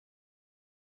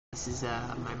this is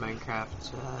my Minecraft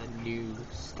new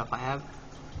stuff I have.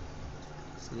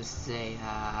 So this is a,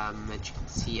 as you can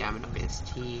see, I'm an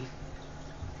ODST.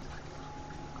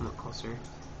 Come up closer.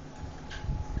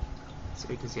 So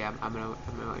you can see I'm an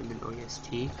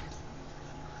ODST.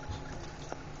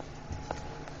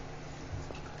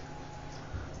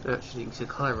 Not sure you can see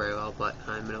the color very well, but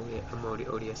I'm an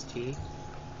ODST.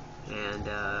 And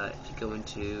if you go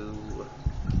into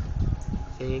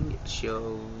thing, it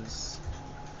shows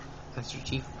Master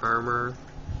Chief armor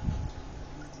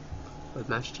with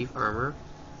Master Chief armor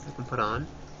I can put on.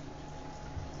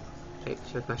 Okay,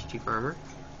 shows Master Chief armor.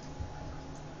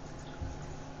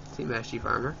 See Master Chief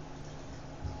armor.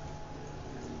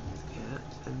 Yeah,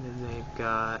 and then they've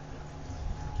got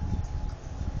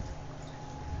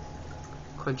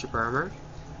Quench-Up armor.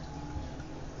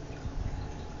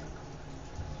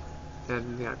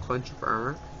 And they got Quench-Up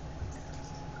armor,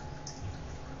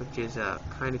 which is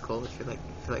kind of cool if you like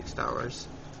Star Wars.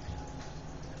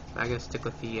 I'm gonna stick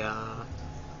with the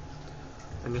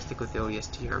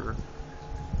ODST armor.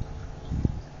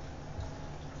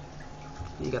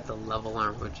 You got the level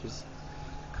armor, which is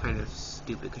kind of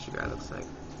stupid because your guy looks like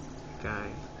a guy.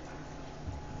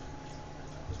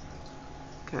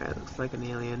 Guy looks like an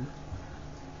alien.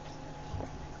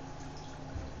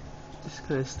 It's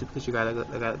kind of stupid because your guy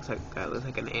looks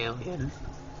like an alien.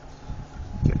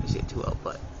 You can't see it too well,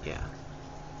 but yeah,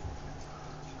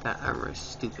 that armor is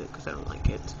stupid because I don't like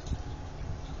it.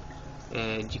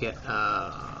 And you get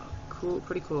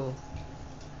pretty cool.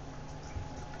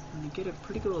 You get a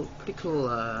pretty cool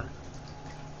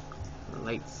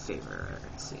lightsaber.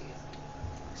 Let's see,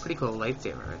 pretty cool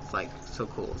lightsaber. It's like so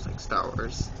cool. It's like Star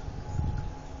Wars.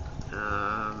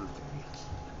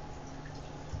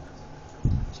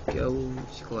 You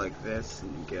go like this,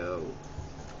 and you go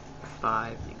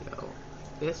 5, and you go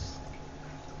like this.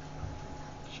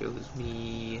 Shows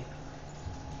me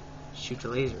shoot a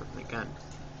laser with my gun.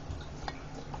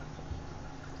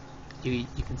 You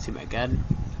can see my gun.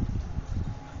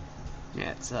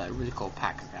 Yeah, it's a really cool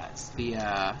pack I got. It's the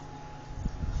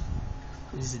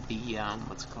this is the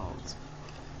what's it called?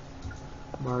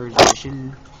 Mars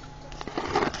mission.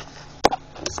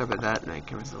 Sorry about that, my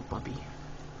camera's a little bumpy.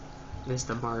 This is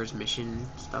the Mars mission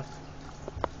stuff.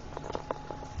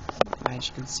 As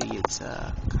you can see, it's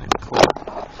kind of cool.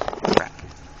 Crap.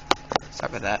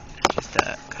 Sorry about that. Just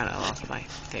kind of lost my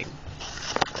thing.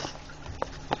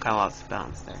 Kind of lost the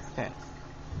balance there. Okay.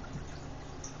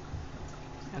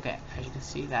 Okay. As you can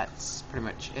see, that's pretty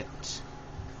much it.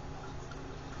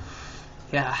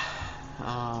 Yeah.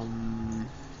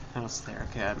 What else is there?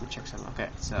 Okay. Let me check something. Okay.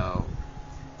 So.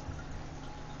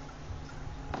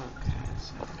 Okay.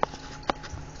 So.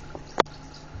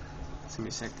 Give me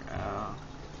a sec.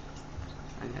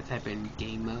 I'm gonna type in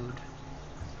game mode.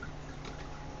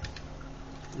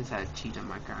 This is how to cheat on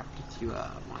Minecraft if you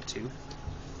want to.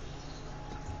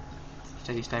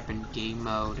 So you type in game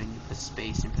mode and you put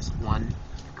space and press 1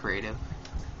 for creative,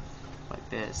 like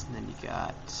this, and then you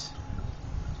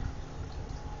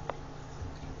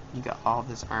got all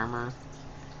this armor.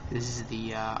 This is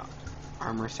the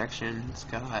armor section. It's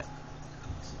got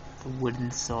the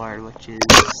wooden sword, which is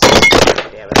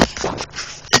damn it.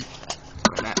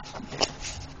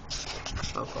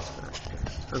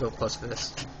 I'll go close to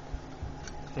this.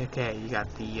 Okay, you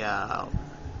got the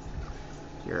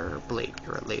your blade,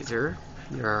 your laser,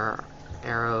 your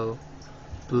arrow,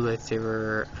 blue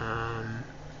lightsaber.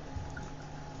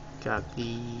 Got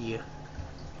the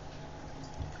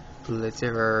blue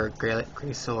lightsaber,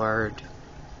 gray sword.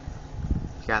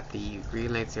 You got the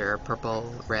green lightsaber,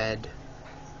 purple, red.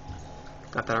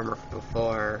 Got that armor from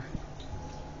before.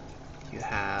 You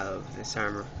have this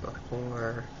armor from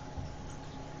before.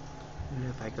 And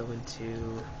if I go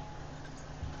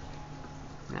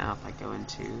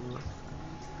into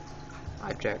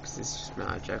objects, this is just my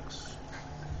objects.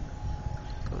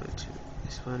 Go into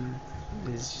this one.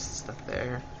 This is just stuff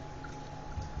there.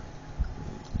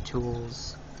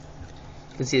 Tools.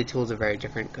 You can see the tools are very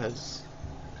different because,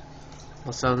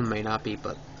 well, some of them may not be,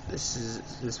 but this is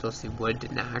supposed to be wood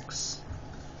and axe.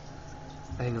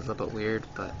 I think it's a little bit weird,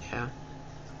 but yeah.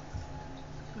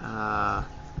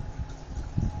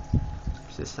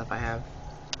 This stuff I have.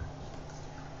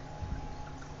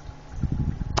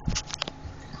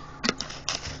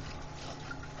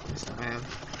 This stuff I have.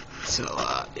 So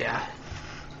yeah.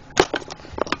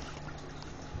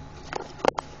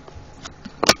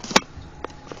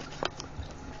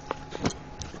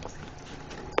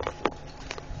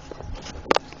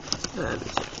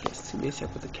 Just give me a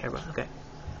sec with the camera. Okay.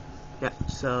 Yeah.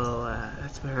 So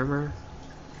that's my armor.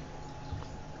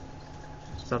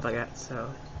 Stuff like that.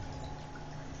 So.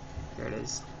 Here it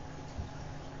is.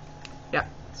 yeah,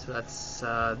 so that's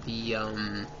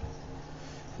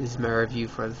this is my review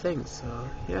for the thing. So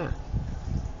yeah,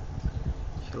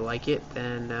 if you like it,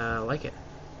 then like it.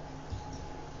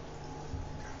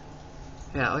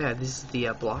 Yeah, oh yeah, this is the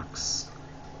blocks.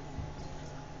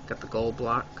 Got the gold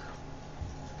block.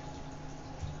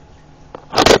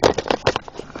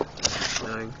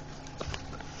 Annoying.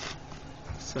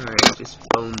 Sorry, just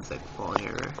phone's like falling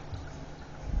everywhere.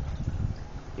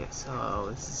 Yeah, so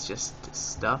this is just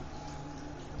stuff.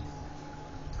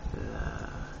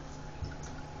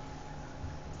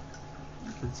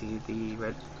 You can see the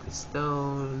red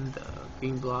stone, the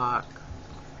green block,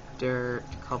 dirt,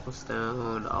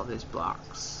 cobblestone, all these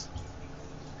blocks.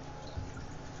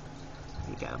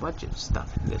 You got a bunch of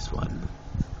stuff in this one.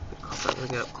 Let me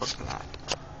get up close to that.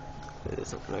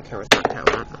 My camera's not that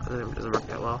well. It doesn't work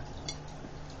that well.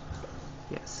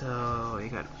 Yeah, so you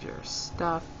got your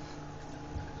stuff.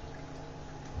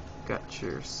 Got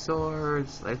your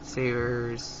swords,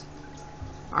 lightsabers,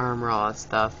 armor, all that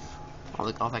stuff.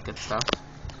 All that good stuff.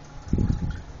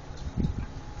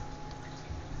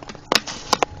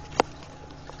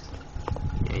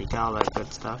 Yeah, you got all that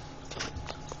good stuff.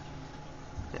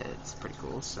 It's pretty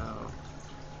cool, so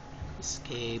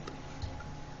escape.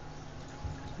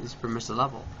 This is pretty much the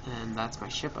level, and that's my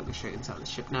ship. I can show you inside the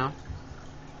ship now.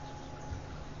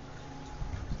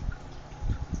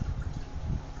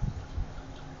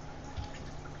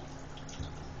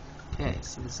 Okay,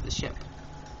 so this is the ship,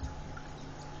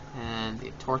 and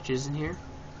the torches in here.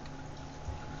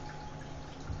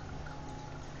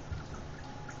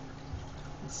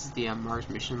 This is the Mars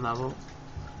mission level.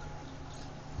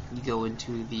 You go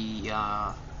into the you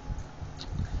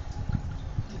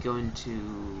go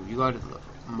to the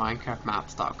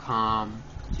minecraftmaps.com.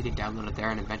 You can download it there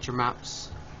in adventure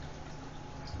maps.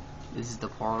 This is the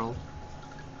portal.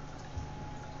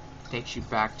 Takes you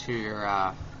back to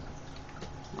your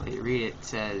well, you read it, it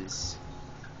says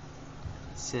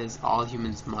all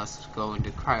humans must go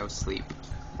into cryosleep,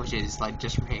 which is like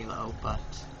just from Halo, but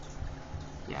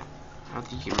yeah, I don't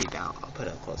think you can read that. I'll put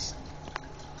it up close.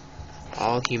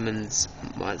 All humans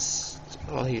must,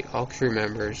 all crew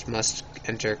members must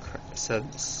enter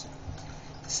suspended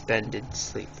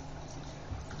sleep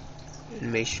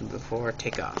animation before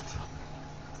takeoff.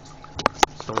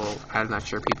 So I'm not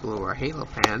sure people who are Halo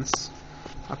fans.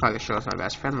 I'll probably show us my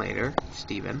best friend later,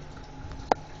 Steven.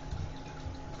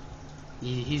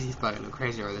 He's probably gonna go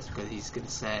crazy over this because he's gonna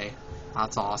say,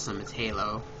 "That's awesome, it's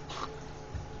Halo."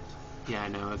 Yeah, I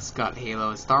know, it's got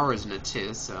Halo and Star Wars in it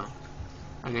too, so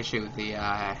I'm gonna show you what the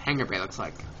hangar bay looks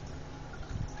like.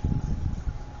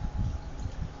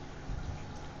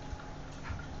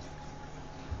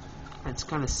 It's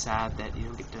kind of sad that you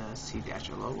don't get to see the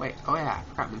actual logo. Wait, oh yeah, I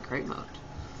forgot I'm in create mode.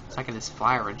 So I can just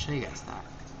fly over and show you guys that.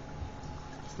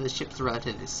 So the ships are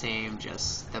relatively the same,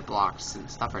 just the blocks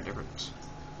and stuff are different.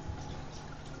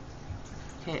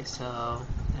 Okay, so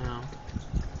now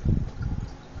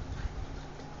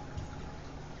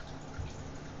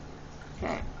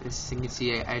okay, this you can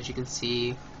see, as you can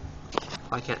see,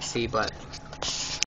 well, I can't see, but